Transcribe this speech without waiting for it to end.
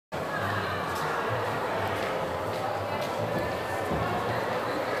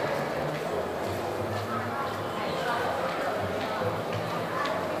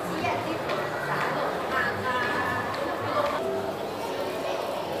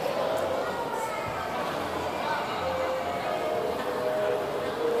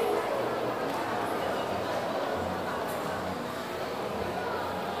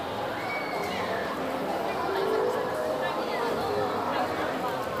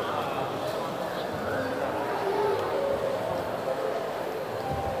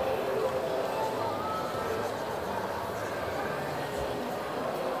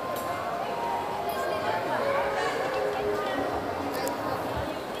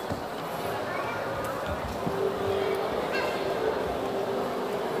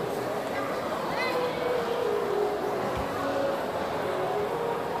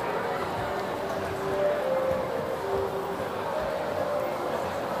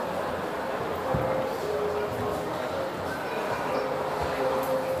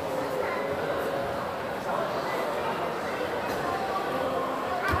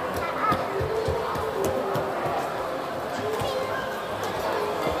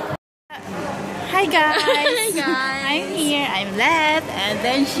Hi guys! Hi guys! I'm here, I'm Leth, and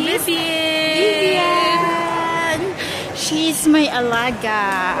then she's Vivian! She's my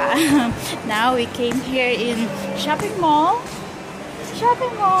alaga. Now we came here in shopping mall.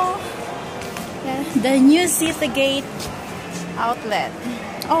 Yeah, the new City Gate outlet.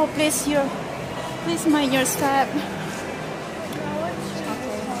 Oh, please mind your step.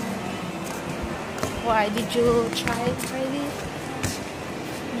 Why did you try it already?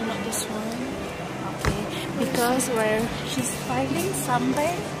 Not this one. Okay, because where she's finding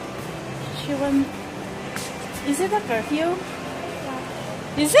something, she want. Is it a perfume?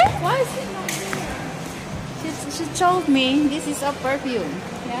 Is it? Why is it not? She told me this is a perfume.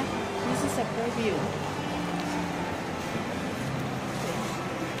 Yeah, this is a perfume.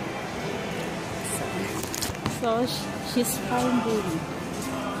 So she's finding.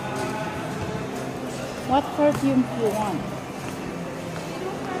 What perfume do you want?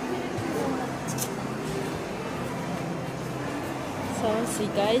 So see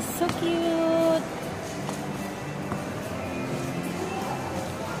guys, so cute.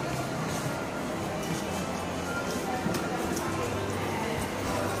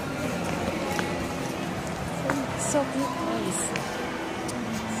 So cute guys.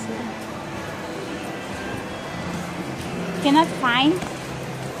 See. Cannot find.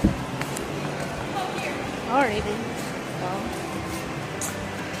 Oh, really? Oh.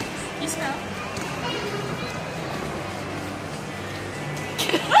 You smell?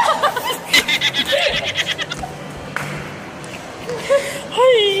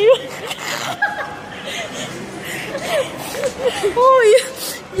 Oh,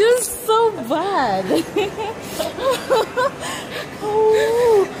 you're so bad.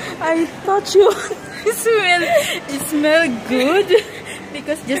 Oh, I thought you smell good.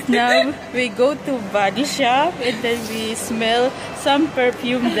 Because just now we go to body shop and then we smell some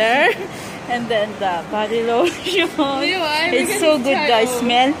perfume there, and then the body lotion. It's so good, guys.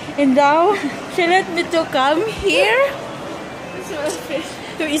 Smell. And now she let me to come here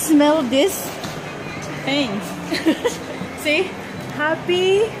to smell this thing. See,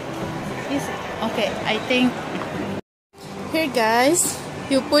 happy. Is okay. I think here, guys.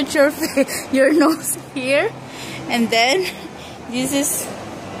 You put your nose here, and then. This is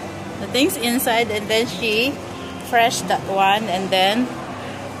the things inside, and then she fresh that one, and then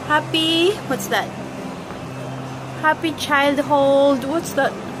happy. What's that? Happy childhood. What's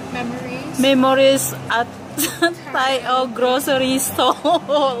that? Memories. Memories at Thai grocery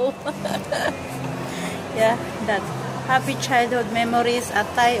store. Yeah, that happy childhood memories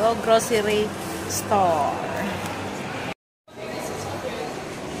at Thai grocery store.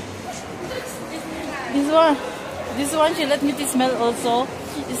 This one she let me to smell also.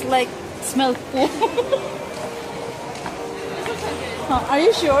 It's like smell poo. Are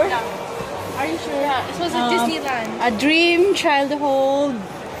you sure? Yeah. Are you sure? Yeah, it was at Disneyland. A dream childhood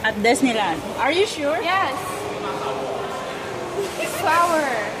at Disneyland. Are you sure? Yes. Flower.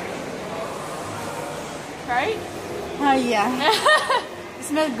 Right? Yeah. It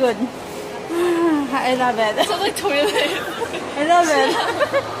smells good. I love it. It smells like toilet. I love it.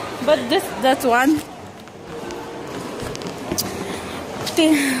 But that one.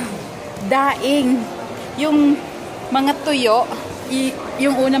 Daing. Yung mga tuyo,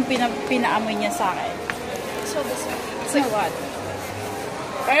 yung unang pinaamoy niya sa akin. So this one. So what?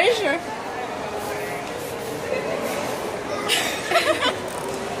 Are you sure?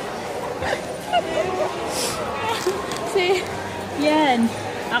 See? Yan.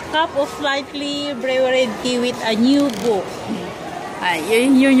 A cup of slightly brewed tea with a new book. Ay,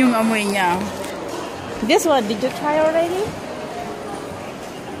 yun yung amoy niya. This one, did you try already?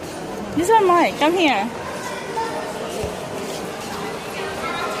 This one, Mike, come here.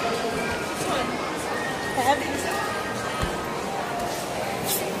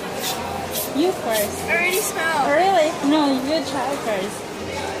 You first. I already smell. Oh, really? No, you try first.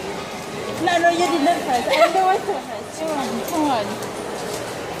 No, you did not first. I'm the one to first. Come on.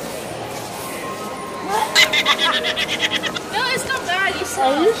 No, it's not bad. You smell.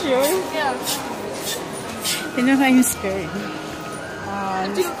 Are you sure? Yeah. You know I'm scared.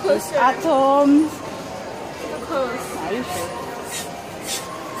 Do closer. Atom. Too close. Are you sure?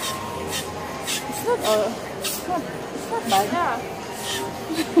 It's not bad. Yeah.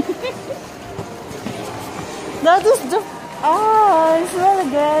 That is the smell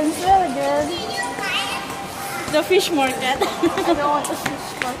again. The fish market. I don't want the fish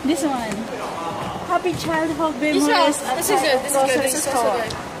market. This one. Happy childhood memories. This is good. This is good. This is so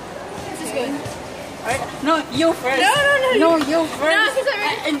good. This is good. No, you first. No, you first. No, because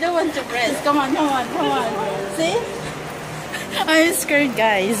I don't want to press. Come on. See? I'm scared,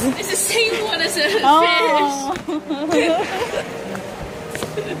 guys. It's the same one as a fish.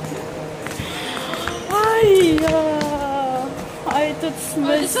 I thought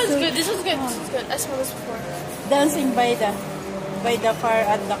smells this one's good. This one's good. This one's good. I smelled this before. Dancing by the fire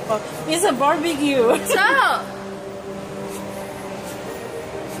at the car. It's a barbecue. Stop.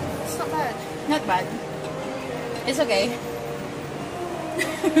 It's not bad. Not bad. It's okay.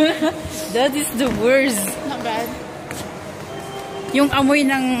 That is the worst. Not bad. Yung amoy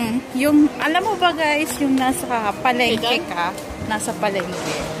ng, alam mo ba guys, yung nasa palengke ka, nasa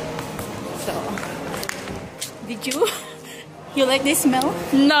palengke. So, did you like the smell?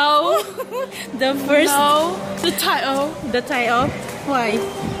 No. The first. No. The tie-o. The tie-off? Why?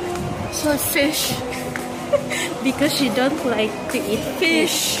 It's like fish. Because she don't like to eat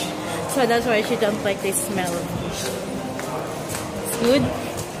fish. So that's why she don't like the smell of fish. It's good.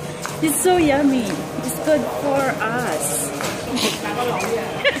 It's so yummy. It's good for us.